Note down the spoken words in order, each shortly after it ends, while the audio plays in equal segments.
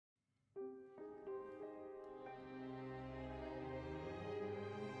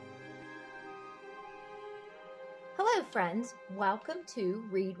Hello friends, welcome to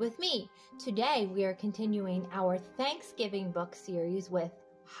Read With Me. Today we are continuing our Thanksgiving book series with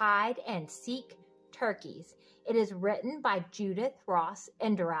Hide and Seek Turkeys. It is written by Judith Ross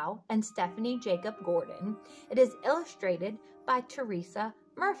Enderle and Stephanie Jacob Gordon. It is illustrated by Teresa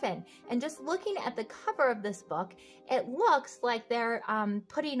Murfin. And just looking at the cover of this book, it looks like they're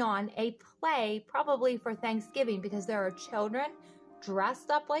putting on a play probably for Thanksgiving because there are children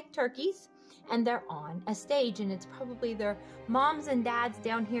dressed up like turkeys and they're on a stage, and it's probably their moms and dads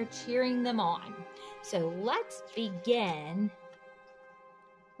down here cheering them on. So let's begin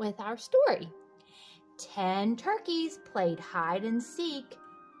with our story. 10 turkeys played hide and seek.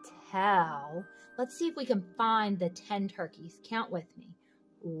 Tell. Let's see if we can find the 10 turkeys. Count with me.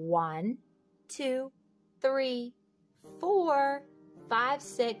 1, 2, 3, 4, 5,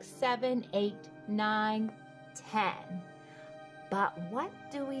 6, 7, 8, 9, 10. But what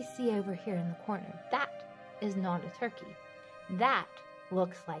do we see over here in the corner? That is not a turkey. That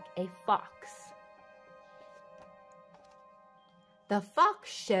looks like a fox. The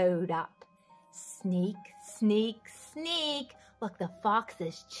fox showed up. Sneak, sneak, sneak. Look, the fox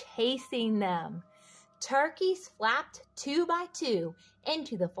is chasing them. Turkeys flapped 2 by 2.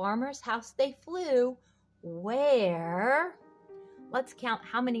 Into the farmer's house they flew. Where? Let's count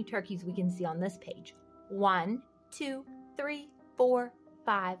how many turkeys we can see on this page. 1, 2, 3, 4,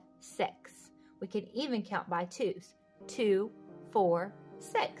 5, 6. We can even count by twos. 2, 4,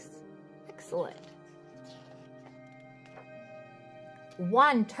 6. Excellent.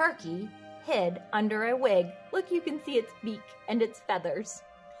 One turkey hid under a wig. Look, you can see its beak and its feathers.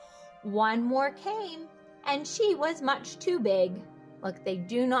 One more came, and she was much too big. Look, they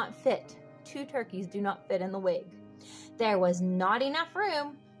do not fit. 2 turkeys do not fit in the wig. There was not enough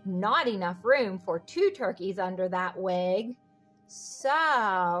room for 2 turkeys under that wig.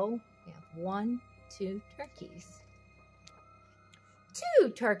 So we have 1, 2 turkeys.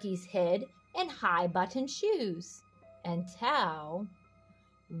 2 turkeys hid in high button shoes until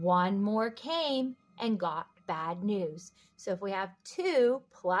one more came and got bad news. So if we have 2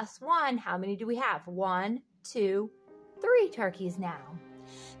 plus 1, how many do we have? 1, 2, 3 turkeys now.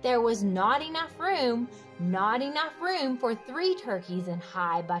 There was not enough room for 3 turkeys in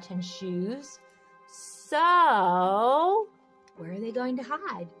high button shoes. So where are they going to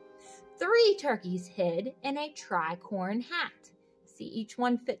hide? 3 turkeys hid in a tricorn hat. See, each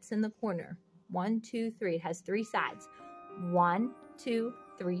one fits in the corner. 1, 2, 3. It has 3 sides. 1, 2,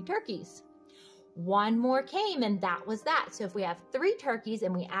 3 turkeys. One more came, and that was that. So if we have 3 turkeys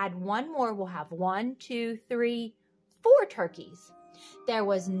and we add 1 more, we'll have 1, 2, 3, 4 turkeys. There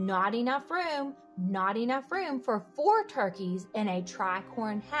was not enough room for 4 turkeys in a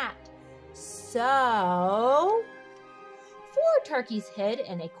tricorn hat. So 4 turkeys hid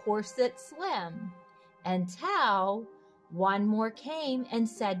in a corset slim until one more came and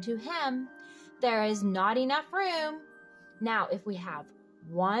said to him, "There is not enough room." Now, if we have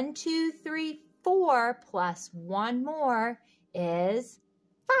 1, 2, 3, 4 plus 1 more is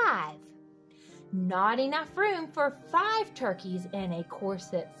 5. Not enough room for 5 turkeys in a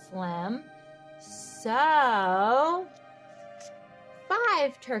corset slim. So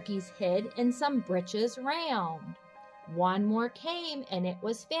 5 turkeys hid in some breeches round. 1 more came and it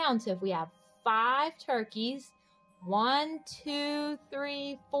was found. So if we have 5 turkeys, 1, 2,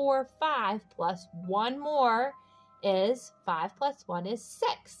 3, 4, 5 plus 1 more is 5 plus 1 is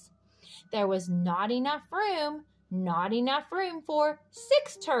 6. There was not enough room for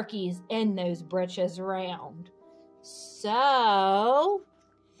 6 turkeys in those breeches round. So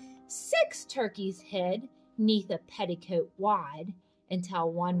 6 turkeys hid 'neath a petticoat wide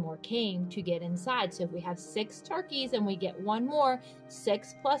until 1 more came to get inside. So if we have 6 turkeys and we get 1 more,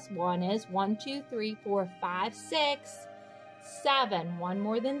 6 plus 1 is 1, 2, 3, 4, 5, 6, 7. 1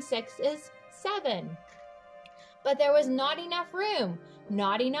 more than 6 is 7. But there was not enough room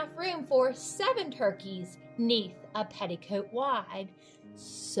for 7 turkeys 'neath a petticoat wide.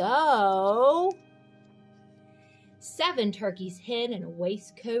 So 7 turkeys hid in a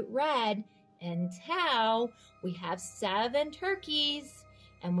waistcoat red until we have 7 turkeys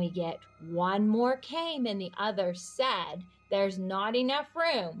and we get 1 more came and the other said, "There's not enough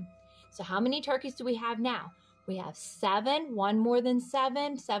room." So how many turkeys do we have now? We have 7, 1 more than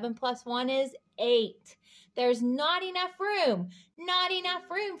 7. 7 plus 1 is 8. There's not enough room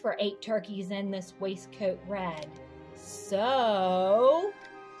for 8 turkeys in this waistcoat red. So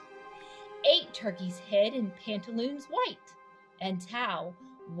 8 turkeys hid in pantaloons white until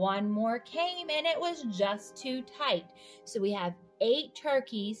 1 more came and it was just too tight. So we have 8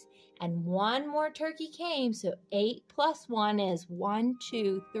 turkeys and 1 more turkey came. So 8 plus 1 is 1,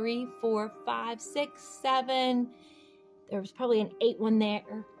 2, 3, 4, 5, 6, 7, there was probably an 8 one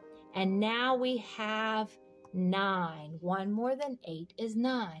there. And now we have 9. 1 more than 8 is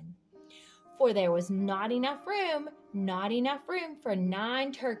 9. For there was not enough room for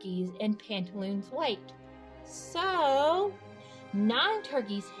 9 turkeys in Pantaloon's weight. So 9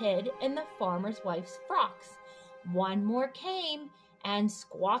 turkeys hid in the farmer's wife's frocks. 1 more came and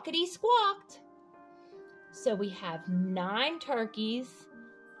squawkety squawked. So we have 9 turkeys.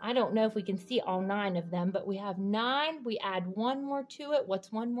 I don't know if we can see all 9 of them, but we have 9. We add 1 more to it.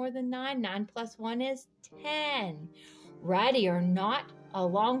 What's 1 more than 9? 9 plus 1 is 10. Ready or not,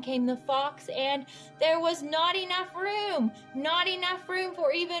 along came the fox, and there was not enough room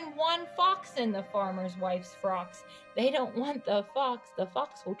for even 1 fox in the farmer's wife's frocks. They don't want the fox. The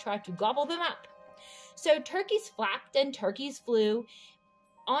fox will try to gobble them up. So turkeys flapped and turkeys flew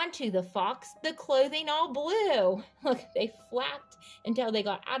onto the fox, the clothing all blue. Look, they flapped until they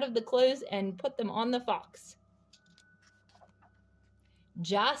got out of the clothes and put them on the fox.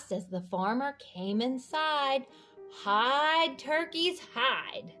 Just as the farmer came inside, hide, turkeys,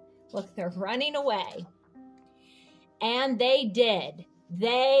 hide. Look, they're running away. And they did.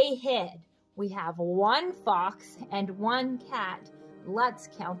 They hid. We have 1 fox and 1 cat. Let's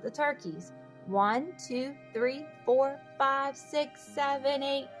count the turkeys. 1, 2, 3, 4, 5, 6, 7,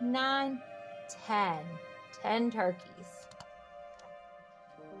 8, 9, 10. 10 turkeys.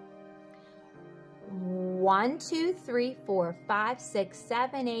 1, 2, 3, 4, 5, 6,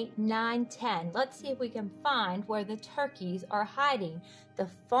 7, 8, 9, 10. Let's see if we can find where the turkeys are hiding. The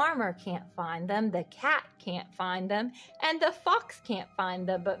farmer can't find them, the cat can't find them, and the fox can't find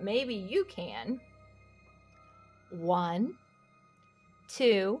them, but maybe you can. 1,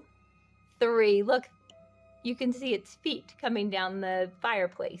 2, 3. Look, you can see its feet coming down the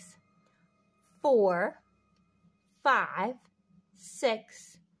fireplace. 4, 5,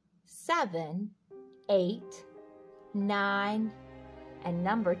 6, 7, 8, 9, and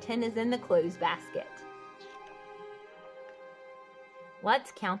number 10 is in the clothes basket.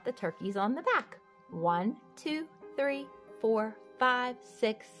 Let's count the turkeys on the back. 1, 2, 3, 4, 5,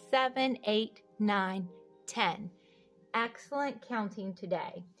 6, 7, 8, 9, 10. Excellent counting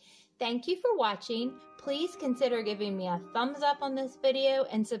today. Thank you for watching. Please consider giving me a thumbs up on this video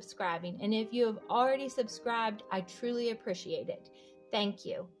and subscribing. And if you have already subscribed, I truly appreciate it. Thank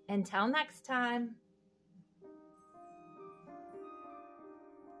you. Until next time.